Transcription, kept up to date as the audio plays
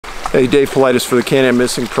Hey, Dave Politis for the Can-Am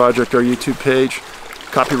Missing Project, our YouTube page,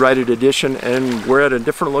 copyrighted edition, and we're at a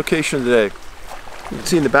different location today. You can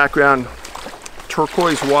see in the background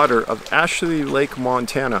turquoise water of Ashley Lake,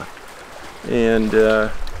 Montana, and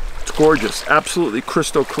it's gorgeous, absolutely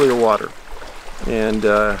crystal clear water. And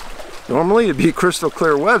normally it'd be crystal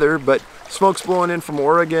clear weather, but smoke's blowing in from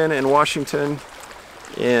Oregon and Washington,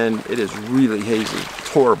 and it is really hazy.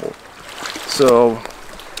 It's horrible. So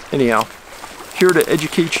anyhow, here to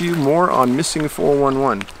educate you more on missing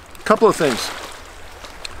 411. A couple of things.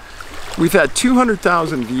 We've had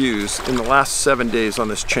 200,000 views in the last 7 days on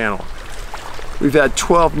this channel. We've had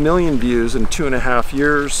 12 million views in 2.5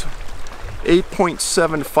 years,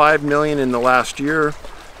 8.75 million in the last year.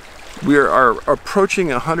 We are approaching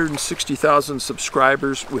 160,000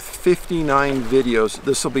 subscribers with 59 videos.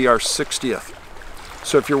 This will be our 60th.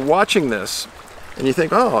 So if you're watching this and you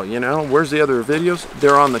think, oh, you know, where's the other videos?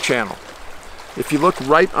 They're on the channel. If you look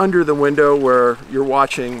right under the window where you're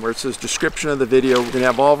watching, where it says description of the video, we're going to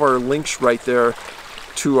have all of our links right there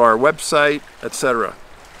to our website, etc.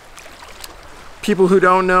 People who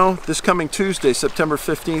don't know, this coming Tuesday, September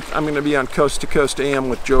 15th, I'm going to be on Coast to Coast AM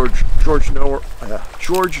with George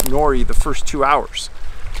Norrie the first 2 hours.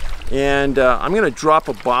 And I'm going to drop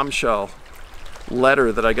a bombshell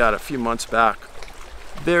letter that I got a few months back.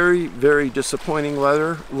 Very, very disappointing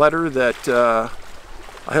letter that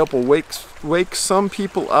I hope will wake some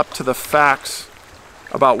people up to the facts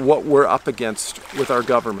about what we're up against with our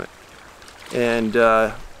government. And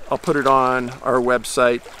I'll put it on our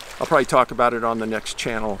website. I'll probably talk about it on the next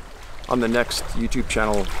channel, on the next YouTube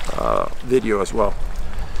channel video as well.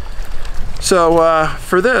 So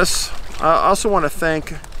for this, I also want to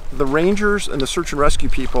thank the Rangers and the search and rescue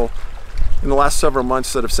people in the last several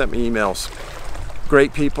months that have sent me emails.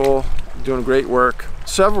 Great people, doing great work.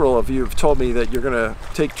 Several of you have told me that you're going to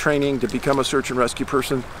take training to become a search and rescue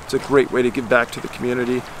person. It's a great way to give back to the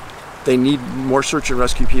community. They need more search and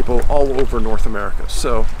rescue people all over North America.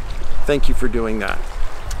 So thank you for doing that.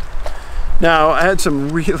 Now, I had some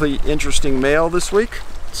really interesting mail this week.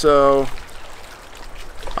 So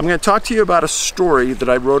I'm going to talk to you about a story that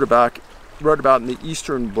I wrote about in the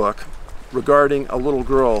Eastern book regarding a little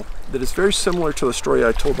girl that is very similar to the story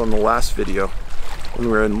I told on the last video when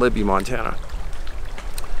we were in Libby, Montana.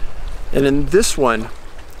 And in this one,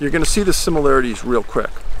 you're going to see the similarities real quick.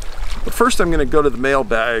 But first I'm going to go to the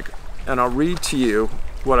mailbag and I'll read to you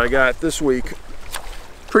what I got this week.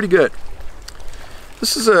 Pretty good.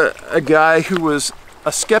 This is a guy who was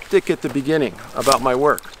a skeptic at the beginning about my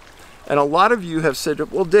work. And a lot of you have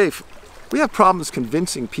said, well, Dave, we have problems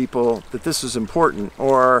convincing people that this is important,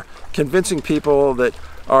 or convincing people that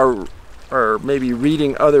are maybe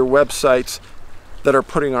reading other websites that are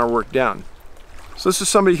putting our work down. So this is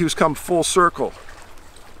somebody who's come full circle.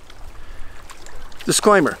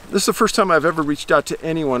 Disclaimer, this is the first time I've ever reached out to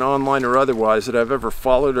anyone online or otherwise that I've ever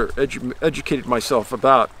followed or educated myself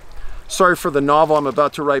about. Sorry for the novel I'm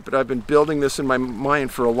about to write, but I've been building this in my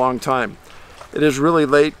mind for a long time. It is really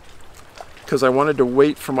late because I wanted to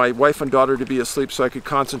wait for my wife and daughter to be asleep so I could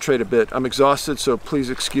concentrate a bit. I'm exhausted, so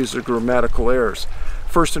please excuse the grammatical errors.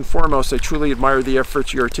 First and foremost, I truly admire the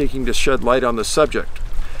efforts you are taking to shed light on this subject.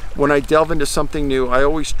 When I delve into something new, I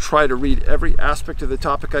always try to read every aspect of the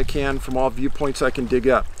topic I can from all viewpoints I can dig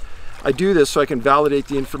up. I do this so I can validate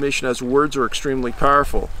the information, as words are extremely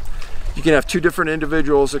powerful. You can have two different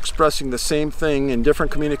individuals expressing the same thing in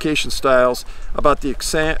different communication styles about the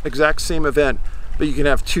exact same event, but you can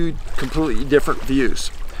have two completely different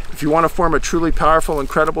views. If you want to form a truly powerful and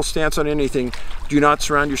credible stance on anything, do not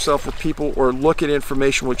surround yourself with people or look at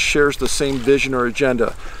information which shares the same vision or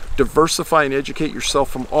agenda. Diversify and educate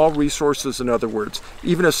yourself from all resources, in other words.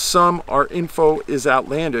 Even if some our info is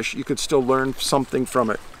outlandish, you could still learn something from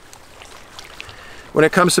it. When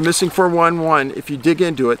it comes to missing 411, if you dig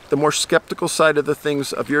into it, the more skeptical side of the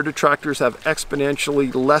things of your detractors have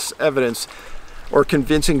exponentially less evidence or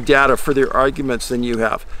convincing data for their arguments than you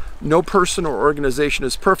have. No person or organization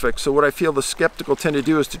is perfect, so what I feel the skeptical tend to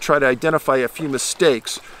do is to try to identify a few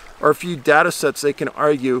mistakes or a few data sets they can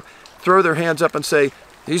argue, throw their hands up and say,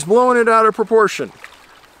 he's blowing it out of proportion.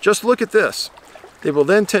 Just look at this. They will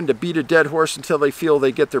then tend to beat a dead horse until they feel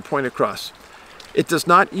they get their point across. It does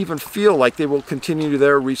not even feel like they will continue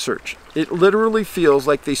their research. It literally feels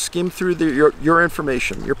like they skim through your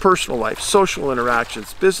information, your personal life, social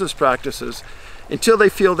interactions, business practices, until they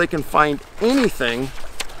feel they can find anything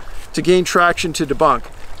to gain traction to debunk,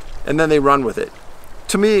 and then they run with it.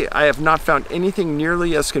 To me, I have not found anything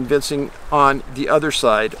nearly as convincing on the other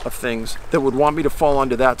side of things that would want me to fall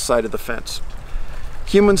onto that side of the fence.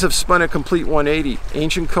 Humans have spun a complete 180.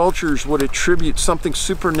 Ancient cultures would attribute something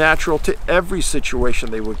supernatural to every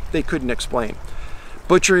situation they couldn't explain,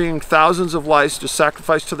 butchering thousands of lives to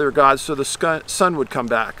sacrifice to their gods so the sun would come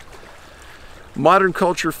back. Modern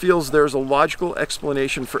culture feels there's a logical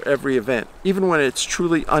explanation for every event, even when it's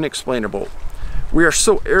truly unexplainable. We are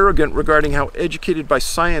so arrogant regarding how educated by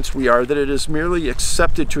science we are that it is merely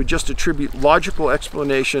accepted to just attribute logical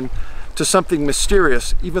explanation to something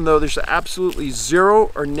mysterious, even though there's absolutely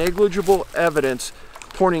zero or negligible evidence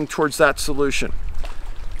pointing towards that solution.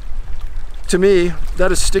 To me,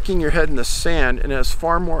 that is sticking your head in the sand and is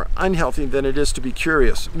far more unhealthy than it is to be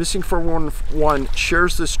curious. Missing 411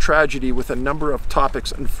 shares this tragedy with a number of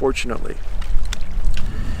topics, unfortunately.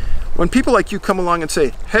 When people like you come along and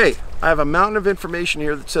say, hey, I have a mountain of information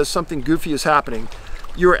here that says something goofy is happening,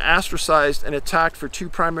 you are ostracized and attacked for two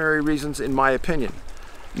primary reasons, in my opinion.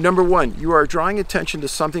 Number one, you are drawing attention to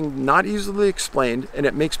something not easily explained, and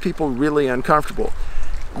it makes people really uncomfortable.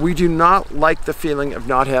 We do not like the feeling of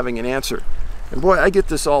not having an answer. And boy, I get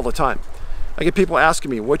this all the time. I get people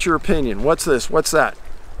asking me, what's your opinion? What's this? What's that?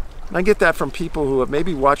 And I get that from people who have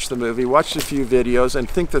maybe watched the movie, watched a few videos, and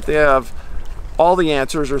think that they have all the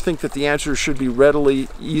answers, or think that the answers should be readily,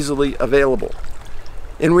 easily available.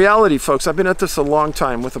 In reality, folks, I've been at this a long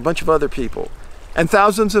time with a bunch of other people, and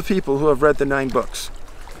thousands of people who have read the 9 books.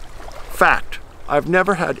 Fact, I've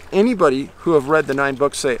never had anybody who have read the 9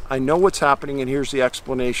 books say, I know what's happening and here's the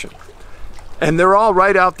explanation. And they're all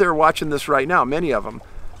right out there watching this right now, many of them.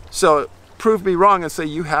 So prove me wrong and say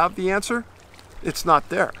you have the answer. It's not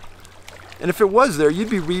there. And if it was there,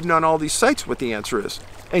 you'd be reading on all these sites what the answer is,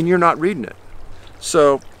 and you're not reading it.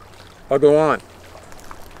 So I'll go on.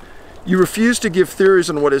 You refuse to give theories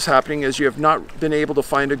on what is happening as you have not been able to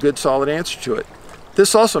find a good solid answer to it.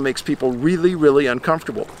 This also makes people really, really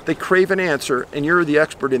uncomfortable. They crave an answer, and you're the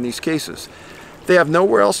expert in these cases. They have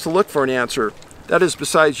nowhere else to look for an answer that is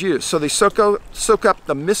besides you. So they soak up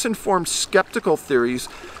the misinformed skeptical theories,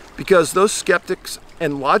 because those skeptics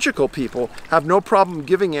and logical people have no problem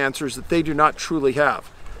giving answers that they do not truly have.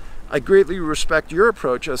 I greatly respect your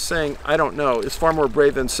approach, as saying, I don't know, is far more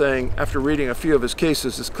brave than saying, after reading a few of his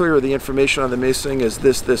cases, it's clear the information on the missing is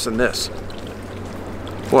this, this, and this.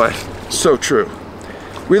 Boy, so true.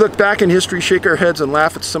 We look back in history, shake our heads, and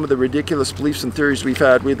laugh at some of the ridiculous beliefs and theories we've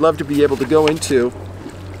had. We'd love to be able to go into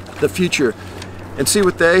the future and see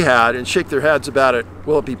what they had and shake their heads about it.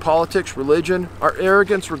 Will it be politics, religion, our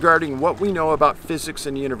arrogance regarding what we know about physics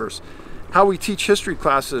and the universe, how we teach history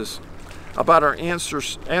classes about our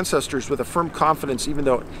ancestors with a firm confidence, even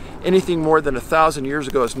though anything more than 1,000 years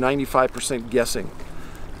ago is 95% guessing.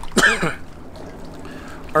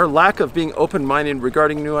 Our lack of being open-minded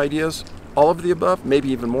regarding new ideas, all of the above, maybe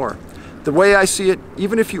even more. The way I see it,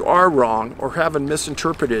 even if you are wrong or haven't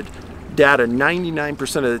misinterpreted data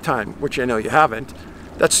 99% of the time, which I know you haven't,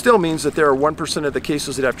 that still means that there are 1% of the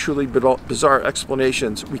cases that have truly bizarre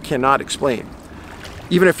explanations we cannot explain.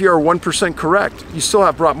 Even if you are 1% correct, you still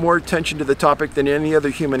have brought more attention to the topic than any other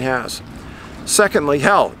human has. Secondly,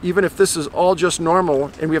 hell, even if this is all just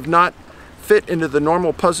normal and we have not fit into the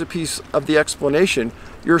normal puzzle piece of the explanation,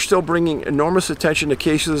 you're still bringing enormous attention to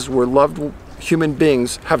cases where loved human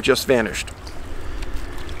beings have just vanished.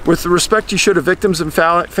 With the respect you show to victims and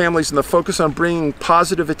families and the focus on bringing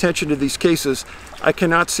positive attention to these cases, I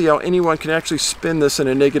cannot see how anyone can actually spin this in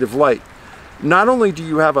a negative light. Not only do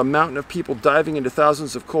you have a mountain of people diving into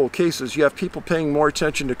thousands of cold cases, you have people paying more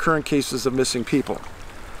attention to current cases of missing people.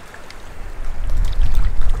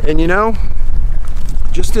 And you know,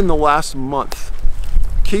 just in the last month,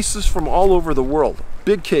 cases from all over the world,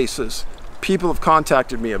 big cases, people have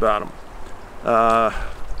contacted me about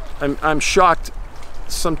them. I'm shocked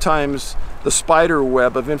sometimes the spider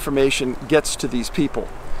web of information gets to these people.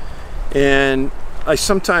 And I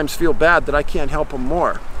sometimes feel bad that I can't help them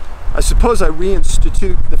more. I suppose I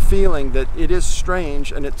reinstitute the feeling that it is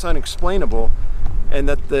strange and it's unexplainable, and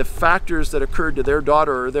that the factors that occurred to their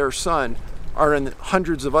daughter or their son are in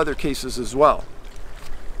hundreds of other cases as well.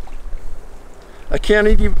 I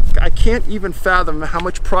can't even fathom how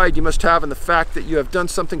much pride you must have in the fact that you have done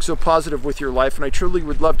something so positive with your life, and I truly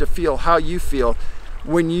would love to feel how you feel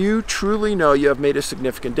when you truly know you have made a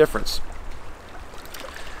significant difference.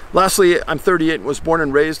 Lastly, I'm 38 and was born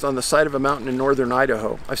and raised on the side of a mountain in northern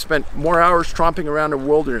Idaho. I've spent more hours tromping around a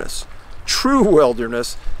wilderness, true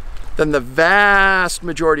wilderness, than the vast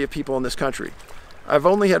majority of people in this country. I've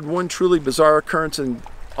only had one truly bizarre occurrence in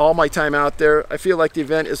all my time out there. I feel like the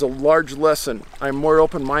event is a large lesson. I'm more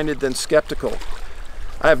open-minded than skeptical.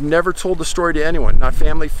 I have never told the story to anyone, not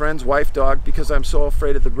family, friends, wife, dog, because I'm so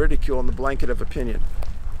afraid of the ridicule and the blanket of opinion.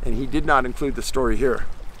 And he did not include the story here.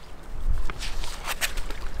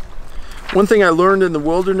 One thing I learned in the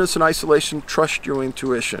wilderness and isolation: trust your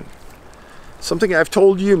intuition. Something I've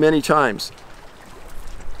told you many times.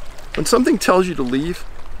 When something tells you to leave,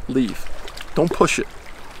 leave. Don't push it.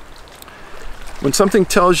 When something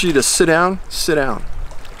tells you to sit down, sit down.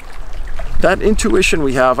 That intuition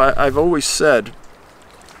we have, I've always said,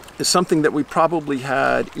 is something that we probably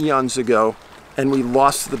had eons ago, and we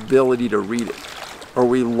lost the ability to read it, or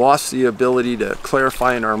we lost the ability to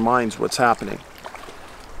clarify in our minds what's happening.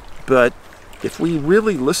 But if we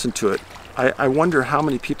really listen to it, I wonder how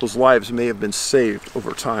many people's lives may have been saved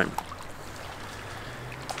over time.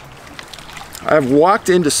 I've walked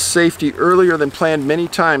into safety earlier than planned many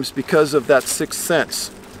times because of that sixth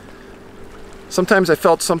sense. Sometimes I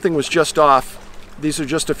felt something was just off. These are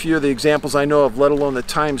just a few of the examples I know of, let alone the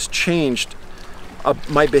times changed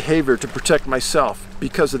my behavior to protect myself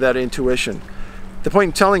because of that intuition. The point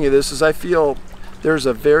in telling you this is I feel there's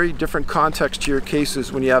a very different context to your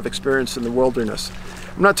cases when you have experience in the wilderness.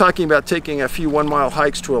 I'm not talking about taking a few 1-mile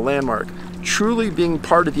hikes to a landmark. Truly being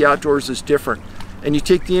part of the outdoors is different, and you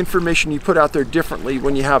take the information you put out there differently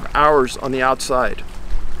when you have hours on the outside.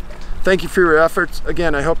 Thank you for your efforts.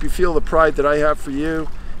 Again, I hope you feel the pride that I have for you.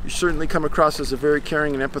 You certainly come across as a very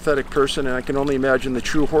caring and empathetic person, and I can only imagine the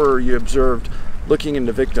true horror you observed looking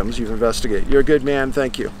into victims you've investigated. You're a good man.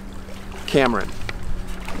 Thank you. Cameron.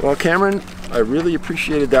 Well, Cameron, I really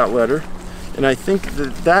appreciated that letter. And I think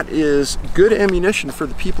that that is good ammunition for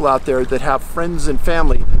the people out there that have friends and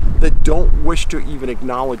family that don't wish to even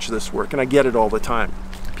acknowledge this work. And I get it all the time.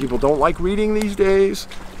 People don't like reading these days.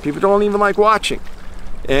 People don't even like watching.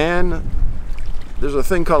 And there's a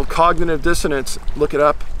thing called cognitive dissonance. Look it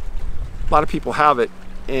up. A lot of people have it.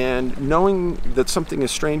 And knowing that something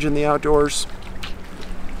is strange in the outdoors,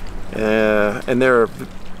 and there are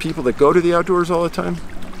people that go to the outdoors all the time,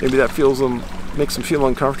 maybe that makes them feel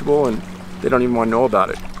uncomfortable, and they don't even want to know about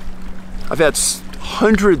it. I've had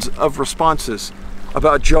hundreds of responses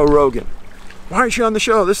about Joe Rogan. Why aren't you on the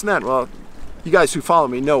show? This and that. Well, you guys who follow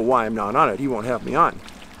me know why I'm not on it. He won't have me on.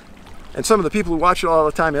 And some of the people who watch it all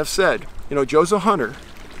the time have said, you know, Joe's a hunter.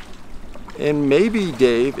 And maybe,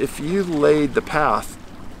 Dave, if you laid the path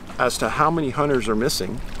as to how many hunters are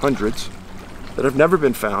missing, hundreds, that have never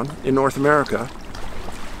been found in North America,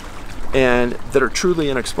 and that are truly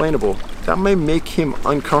unexplainable, that may make him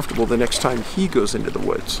uncomfortable the next time he goes into the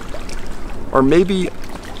woods. Or maybe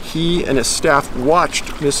he and his staff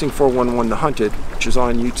watched Missing 411 The Hunted, which is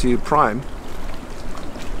on YouTube Prime,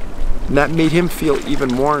 and that made him feel even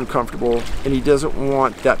more uncomfortable, and he doesn't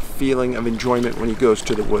want that feeling of enjoyment when he goes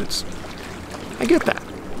to the woods. I get that.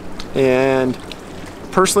 And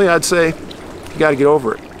personally, I'd say you got to get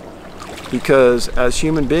over it, because as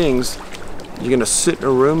human beings, you're going to sit in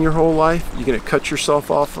a room your whole life? You're going to cut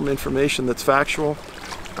yourself off from information that's factual?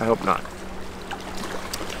 I hope not.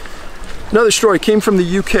 Another story came from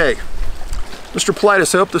the UK. Mr.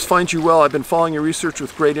 Politis, I hope this finds you well. I've been following your research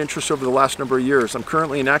with great interest over the last number of years. I'm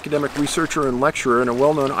currently an academic researcher and lecturer in a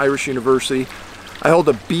well-known Irish university. I hold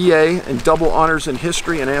a BA and double honors in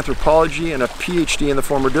history and anthropology and a PhD in the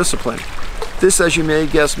former discipline. This, as you may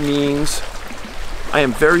guess, means I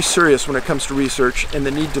am very serious when it comes to research and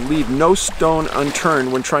the need to leave no stone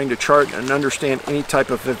unturned when trying to chart and understand any type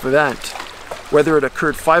of event, whether it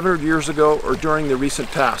occurred 500 years ago or during the recent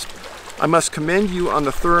past. I must commend you on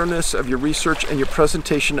the thoroughness of your research and your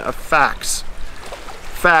presentation of facts.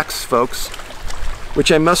 Facts, folks,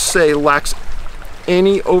 which I must say lacks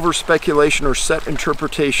any over-speculation or set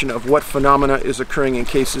interpretation of what phenomena is occurring in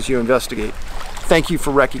cases you investigate. Thank you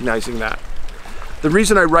for recognizing that. The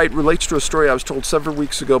reason I write relates to a story I was told several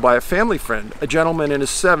weeks ago by a family friend, a gentleman in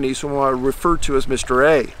his 70s whom I refer to as Mr.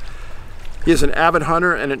 A. He is an avid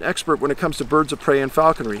hunter and an expert when it comes to birds of prey and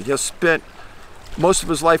falconry. He has spent most of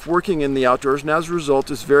his life working in the outdoors, and as a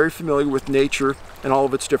result is very familiar with nature and all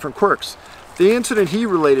of its different quirks. The incident he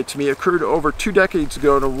related to me occurred over 2 decades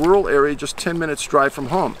ago in a rural area just 10 minutes drive from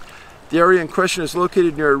home. The area in question is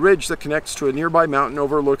located near a ridge that connects to a nearby mountain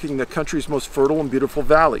overlooking the country's most fertile and beautiful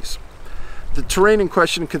valleys. The terrain in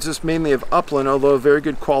question consists mainly of upland, although a very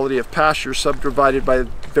good quality of pasture subdivided by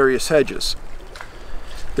various hedges.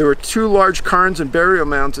 There were 2 large cairns and burial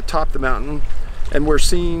mounds atop the mountain, and were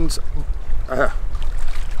seen as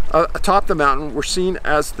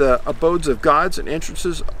the abodes of gods and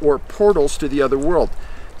entrances or portals to the other world.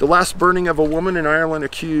 The last burning of a woman in Ireland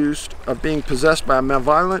accused of being possessed by a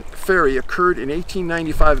malevolent fairy occurred in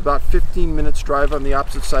 1895, about 15 minutes drive on the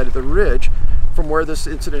opposite side of the ridge from where this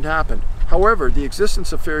incident happened. However, the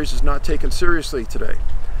existence of fairies is not taken seriously today.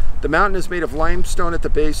 The mountain is made of limestone at the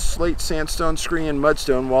base, slate, sandstone, scree, and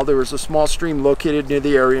mudstone, while there is a small stream located near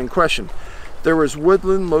the area in question. There was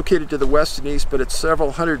woodland located to the west and east, but at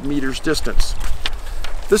several hundred meters distance.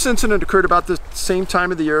 This incident occurred about the same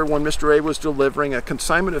time of the year when Mr. A was delivering a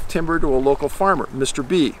consignment of timber to a local farmer, Mr.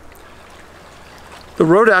 B. The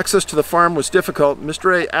road access to the farm was difficult.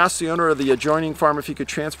 Mr. A asked the owner of the adjoining farm if he could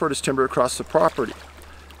transport his timber across the property.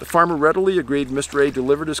 The farmer readily agreed. Mr. A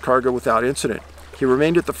delivered his cargo without incident. He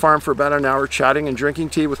remained at the farm for about an hour, chatting and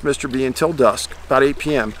drinking tea with Mr. B until dusk, about 8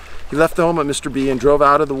 p.m. He left the home of Mr. B and drove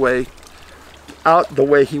out the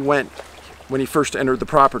way he went when he first entered the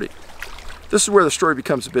property. This is where the story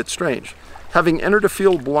becomes a bit strange. Having entered a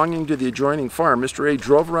field belonging to the adjoining farm, Mr. A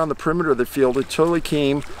drove around the perimeter of the field until he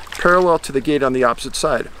came parallel to the gate on the opposite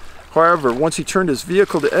side. However, once he turned his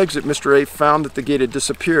vehicle to exit, Mr. A found that the gate had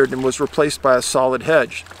disappeared and was replaced by a solid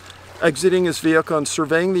hedge. Exiting his vehicle and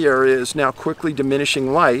surveying the area is now quickly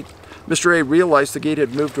diminishing light, Mr. A realized the gate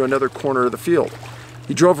had moved to another corner of the field.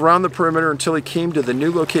 He drove around the perimeter until he came to the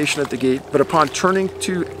new location at the gate, but upon turning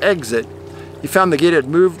to exit, he found the gate had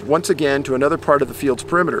moved once again to another part of the field's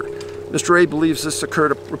perimeter. Mr. A believes this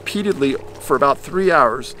occurred repeatedly for about 3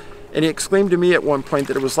 hours, and he exclaimed to me at one point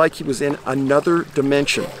that it was like he was in another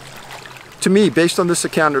dimension. To me, based on this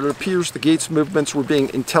account, it appears the gate's movements were being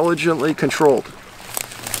intelligently controlled.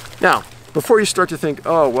 Now, before you start to think,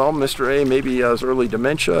 oh, well, Mr. A, maybe he has early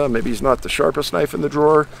dementia, maybe he's not the sharpest knife in the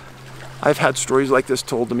drawer, I've had stories like this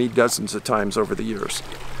told to me dozens of times over the years.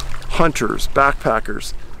 Hunters,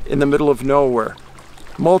 backpackers, in the middle of nowhere.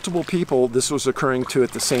 Multiple people this was occurring to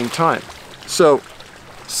at the same time. So,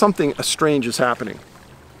 something strange is happening.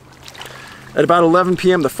 At about 11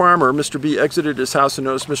 p.m., the farmer, Mr. B, exited his house and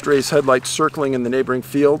noticed Mr. A's headlights circling in the neighboring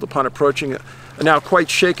field. Upon approaching a now quite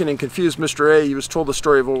shaken and confused Mr. A, he was told the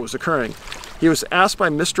story of what was occurring. He was asked by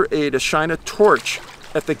Mr. A to shine a torch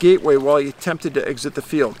at the gateway while he attempted to exit the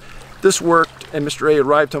field. This worked, and Mr. A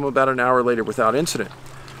arrived home about an hour later without incident.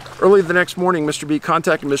 Early the next morning, Mr. B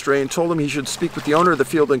contacted Mr. A and told him he should speak with the owner of the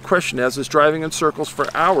field in question, as his driving in circles for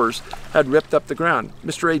hours had ripped up the ground.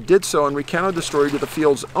 Mr. A did so and recounted the story to the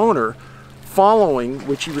field's owner, following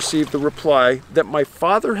which he received the reply that my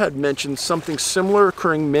father had mentioned something similar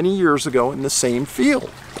occurring many years ago in the same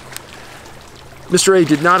field. Mr. A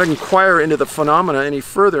did not inquire into the phenomena any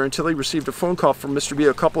further until he received a phone call from Mr. B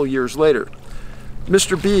a couple of years later.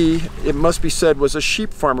 Mr. B, it must be said, was a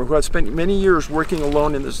sheep farmer who had spent many years working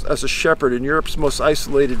alone as a shepherd in Europe's most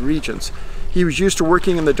isolated regions. He was used to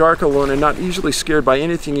working in the dark alone and not easily scared by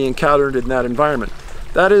anything he encountered in that environment.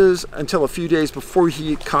 That is, until a few days before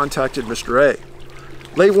he contacted Mr. A.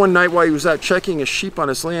 Late one night while he was out checking his sheep on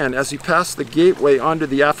his land, as he passed the gateway onto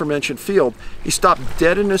the aforementioned field, he stopped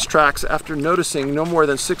dead in his tracks after noticing no more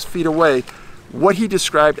than 6 feet away what he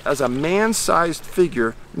described as a man-sized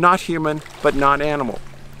figure, not human, but not animal.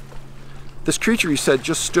 This creature, he said,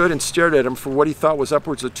 just stood and stared at him for what he thought was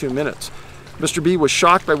upwards of 2 minutes. Mr. B was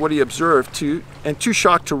shocked by what he observed, and too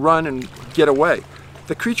shocked to run and get away.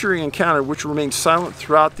 The creature he encountered, which remained silent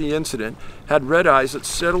throughout the incident, had red eyes that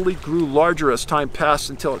steadily grew larger as time passed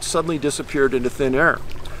until it suddenly disappeared into thin air.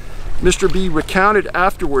 Mr. B recounted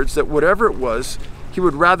afterwards that whatever it was, he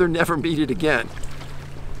would rather never meet it again.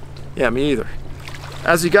 Yeah, me either.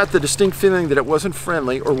 As he got the distinct feeling that it wasn't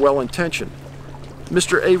friendly or well-intentioned.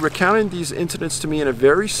 Mr. A recounted these incidents to me in a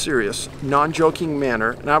very serious, non-joking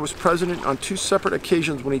manner, and I was present on 2 separate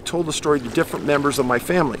occasions when he told the story to different members of my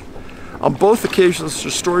family. On both occasions, the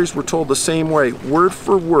stories were told the same way, word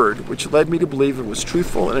for word, which led me to believe it was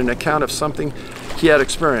truthful and an account of something he had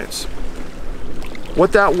experienced.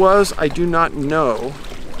 What that was, I do not know,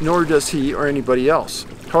 nor does he or anybody else.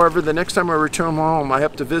 However, the next time I return home, I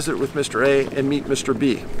have to visit with Mr. A and meet Mr.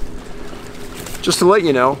 B. Just to let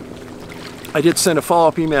you know, I did send a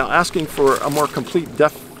follow-up email asking for a more complete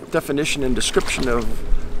definition and description of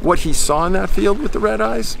what he saw in that field with the red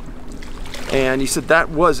eyes. And he said that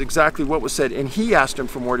was exactly what was said. And he asked him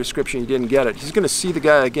for more description. He didn't get it. He's going to see the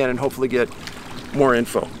guy again and hopefully get more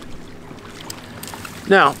info.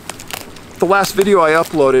 Now, the last video I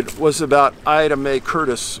uploaded was about Ida Mae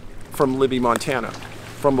Curtis from Libby, Montana,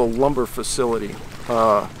 from a lumber facility,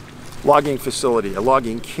 logging facility, a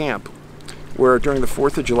logging camp, where during the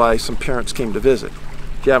 4th of July some parents came to visit.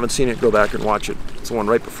 If you haven't seen it, go back and watch it. It's the one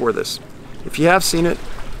right before this. If you have seen it,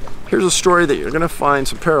 here's a story that you're going to find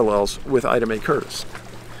some parallels with Ida Mae Curtis.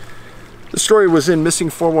 The story was in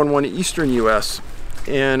Missing 411 Eastern U.S.,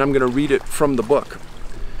 and I'm going to read it from the book.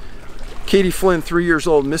 Katie Flynn, 3 years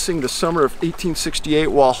old, missing the summer of 1868,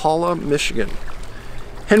 Walhalla, Michigan.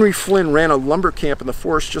 Henry Flynn ran a lumber camp in the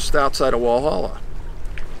forest just outside of Walhalla.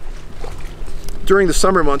 During the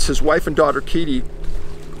summer months, his wife and daughter Katie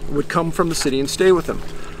would come from the city and stay with him.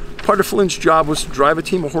 Part of Flynn's job was to drive a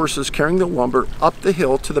team of horses carrying the lumber up the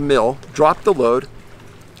hill to the mill, drop the load,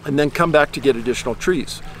 and then come back to get additional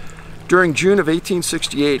trees. During June of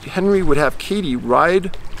 1868, Henry would have Katie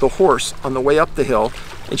ride the horse on the way up the hill,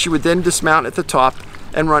 and she would then dismount at the top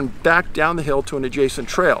and run back down the hill to an adjacent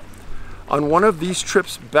trail. On one of these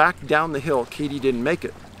trips back down the hill, Katie didn't make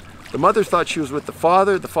it. The mother thought she was with the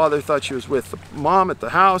father thought she was with the mom at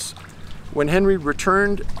the house. When Henry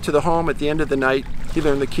returned to the home at the end of the night, he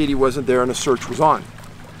learned that Katie wasn't there and a search was on.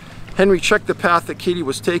 Henry checked the path that Katie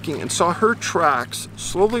was taking and saw her tracks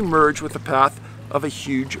slowly merge with the path of a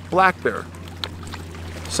huge black bear.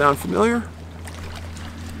 Sound familiar?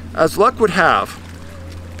 As luck would have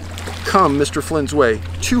come Mr. Flynn's way,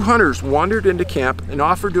 2 hunters wandered into camp and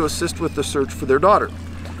offered to assist with the search for their daughter.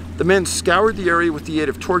 The men scoured the area with the aid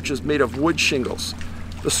of torches made of wood shingles.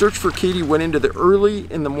 The search for Katie went into the early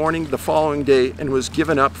in the morning the following day and was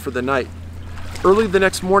given up for the night. Early the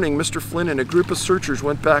next morning, Mr. Flynn and a group of searchers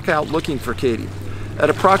went back out looking for Katie. At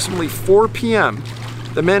approximately 4 p.m.,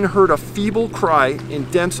 the men heard a feeble cry in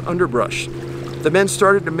dense underbrush. The men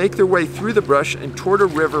started to make their way through the brush and toward a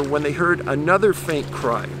river when they heard another faint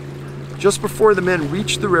cry. Just before the men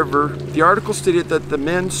reached the river, the article stated that the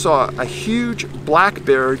men saw a huge black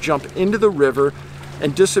bear jump into the river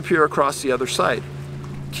and disappear across the other side.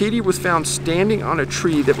 Katie was found standing on a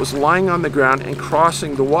tree that was lying on the ground and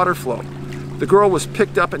crossing the water flow. The girl was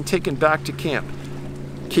picked up and taken back to camp.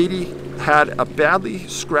 Katie had a badly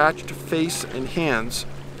scratched face and hands,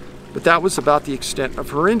 but that was about the extent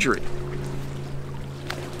of her injury.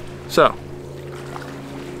 So,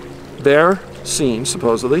 bear seen,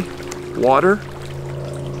 supposedly, water,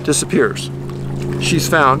 disappears. She's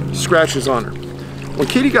found, scratches on her. When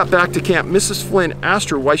Katie got back to camp, Mrs. Flynn asked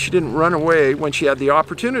her why she didn't run away when she had the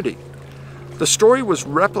opportunity. The story was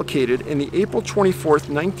replicated in the April 24th,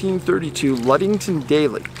 1932 Ludington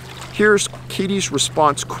Daily. Here's Katie's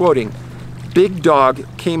response, quoting, "Big dog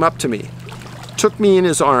came up to me, took me in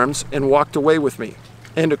his arms, and walked away with me."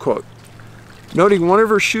 End of quote. Noting one of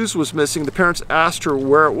her shoes was missing, the parents asked her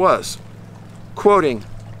where it was. Quoting,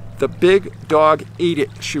 "The big dog ate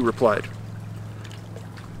it," she replied.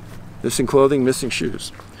 Missing clothing, missing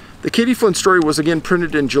shoes. The Katie Flynn story was again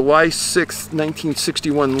printed in July 6,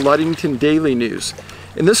 1961 Ludington Daily News.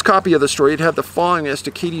 In this copy of the story, it had the following as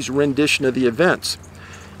to Katie's rendition of the events.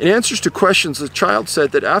 In answers to questions, the child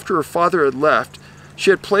said that after her father had left, she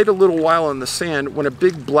had played a little while in the sand when a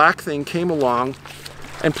big black thing came along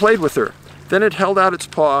and played with her. Then it held out its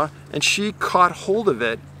paw and she caught hold of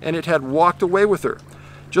it and it had walked away with her.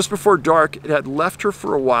 Just before dark, it had left her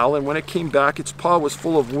for a while, and when it came back, its paw was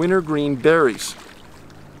full of wintergreen berries.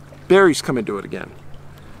 Berries come into it again.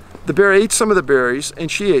 The bear ate some of the berries, and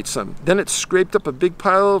she ate some. Then it scraped up a big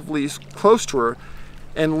pile of leaves close to her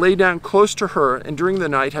and lay down close to her, and during the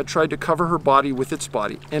night had tried to cover her body with its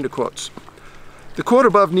body. End of quotes. The quote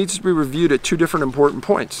above needs to be reviewed at 2 different important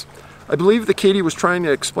points. I believe that Katie was trying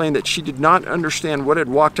to explain that she did not understand what had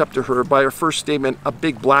walked up to her by her first statement, a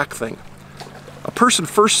big black thing. A person's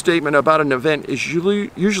first statement about an event is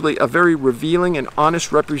usually a very revealing and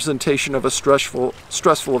honest representation of a stressful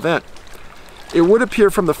event. It would appear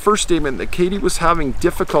from the first statement that Katie was having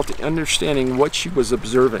difficulty understanding what she was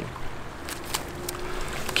observing.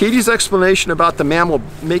 Katie's explanation about the mammal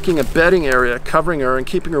making a bedding area, covering her and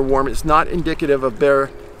keeping her warm is not indicative of bear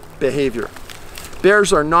behavior.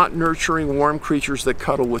 Bears are not nurturing, warm creatures that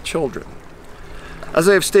cuddle with children. As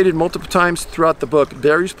I have stated multiple times throughout the book,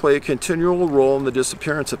 berries play a continual role in the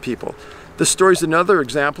disappearance of people. This story is another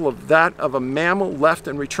example of that of a mammal left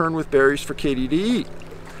and returned with berries for Katie to eat.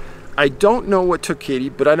 I don't know what took Katie,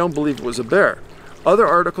 but I don't believe it was a bear. Other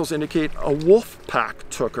articles indicate a wolf pack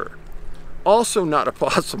took her. Also not a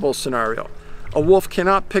possible scenario. A wolf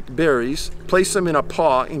cannot pick berries, place them in a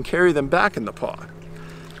paw, and carry them back in the paw.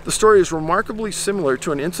 The story is remarkably similar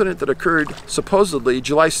to an incident that occurred supposedly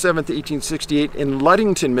July 7, 1868 in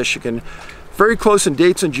Ludington, Michigan, very close in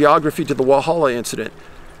dates and geography to the Walhalla incident.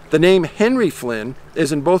 The name Henry Flynn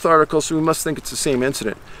is in both articles, so we must think it's the same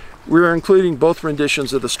incident. We are including both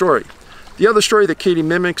renditions of the story. The other story that Katie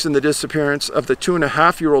mimics in the disappearance of the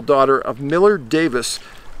 2.5-year-old daughter of Miller Davis,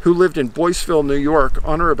 who lived in Boyceville, New York,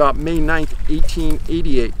 on or about May 9,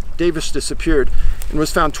 1888. Davis disappeared and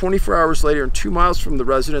was found 24 hours later and 2 miles from the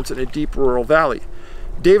residence in a deep rural valley.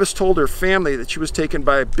 Davis told her family that she was taken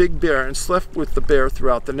by a big bear and slept with the bear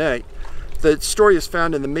throughout the night. The story is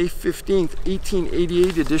found in the May 15,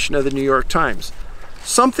 1888 edition of the New York Times.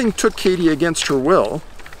 Something took Katie against her will.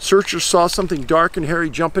 Searchers saw something dark and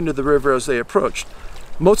hairy jump into the river as they approached.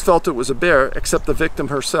 Most felt it was a bear, except the victim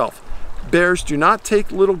herself. Bears do not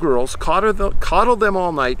take little girls, coddle them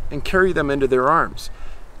all night, and carry them into their arms.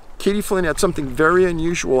 Katie Flynn had something very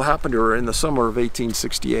unusual happen to her in the summer of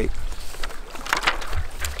 1868.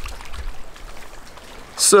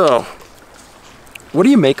 So, what do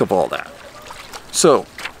you make of all that? So,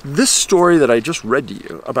 this story that I just read to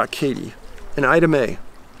you about Katie and Ida May,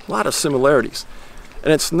 a lot of similarities.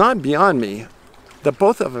 And it's not beyond me that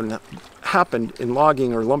both of them happened in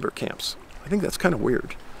logging or lumber camps. I think that's kind of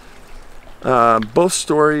weird. Both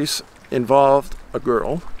stories involved a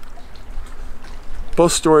girl.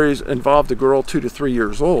 Both stories involved a girl 2 to 3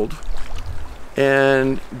 years old.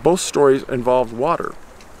 And both stories involved water.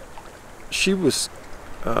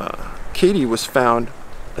 Katie was found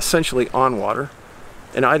essentially on water,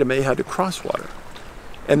 and Ida May had to cross water.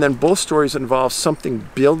 And then both stories involve something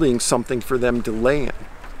building something for them to lay in.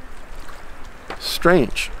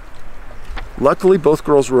 Strange. Luckily, both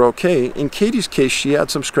girls were okay. In Katie's case, she had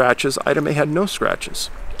some scratches. Ida May had no scratches.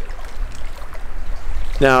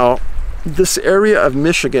 Now, this area of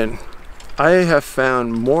Michigan, I have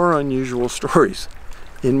found more unusual stories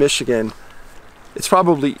in Michigan. It's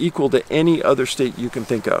probably equal to any other state you can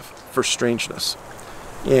think of for strangeness.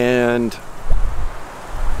 And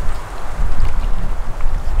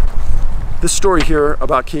this story here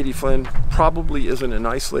about Katie Flynn probably isn't an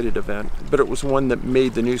isolated event, but it was one that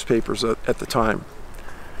made the newspapers at the time.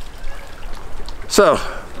 So,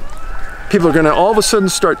 people are going to all of a sudden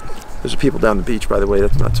start... There's people down the beach, by the way.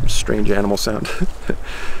 That's not some strange animal sound.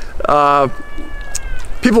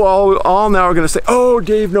 People all now are going to say, oh,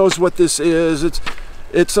 Dave knows what this is.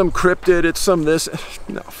 It's some cryptid. It's some this.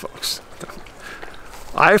 No, folks.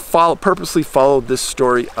 I purposely followed this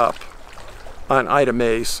story up on Ida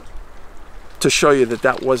May's to show you that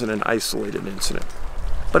that wasn't an isolated incident.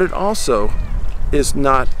 But it also is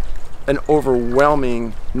not an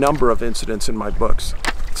overwhelming number of incidents in my books.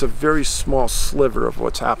 It's a very small sliver of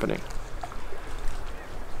what's happening.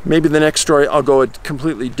 Maybe the next story I'll go a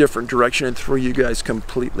completely different direction and throw you guys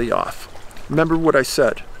completely off. Remember what I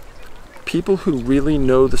said. People who really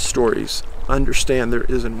know the stories understand there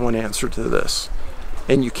isn't one answer to this.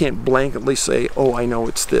 And you can't blanketly say, oh, I know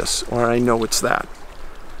it's this, or I know it's that.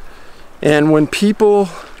 And when people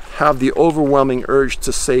have the overwhelming urge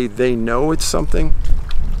to say they know it's something,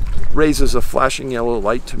 raises a flashing yellow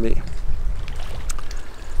light to me.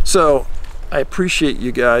 So I appreciate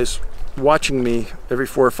you guys watching me every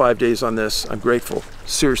 4 or 5 days on this. I'm grateful,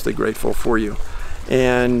 seriously grateful for you.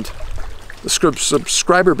 And the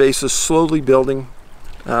subscriber base is slowly building.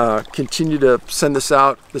 Continue to send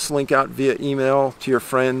this link out via email to your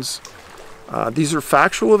friends. These are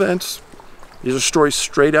factual events. These are stories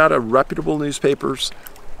straight out of reputable newspapers.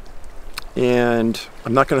 And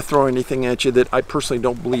I'm not going to throw anything at you that I personally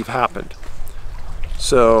don't believe happened.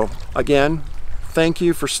 So again, thank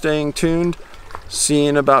you for staying tuned. See you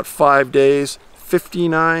in about 5 days.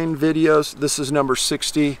 59 videos. This is number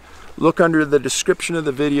 60. Look under the description of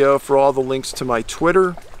the video for all the links to my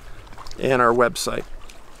Twitter and our website.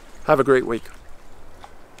 Have a great week.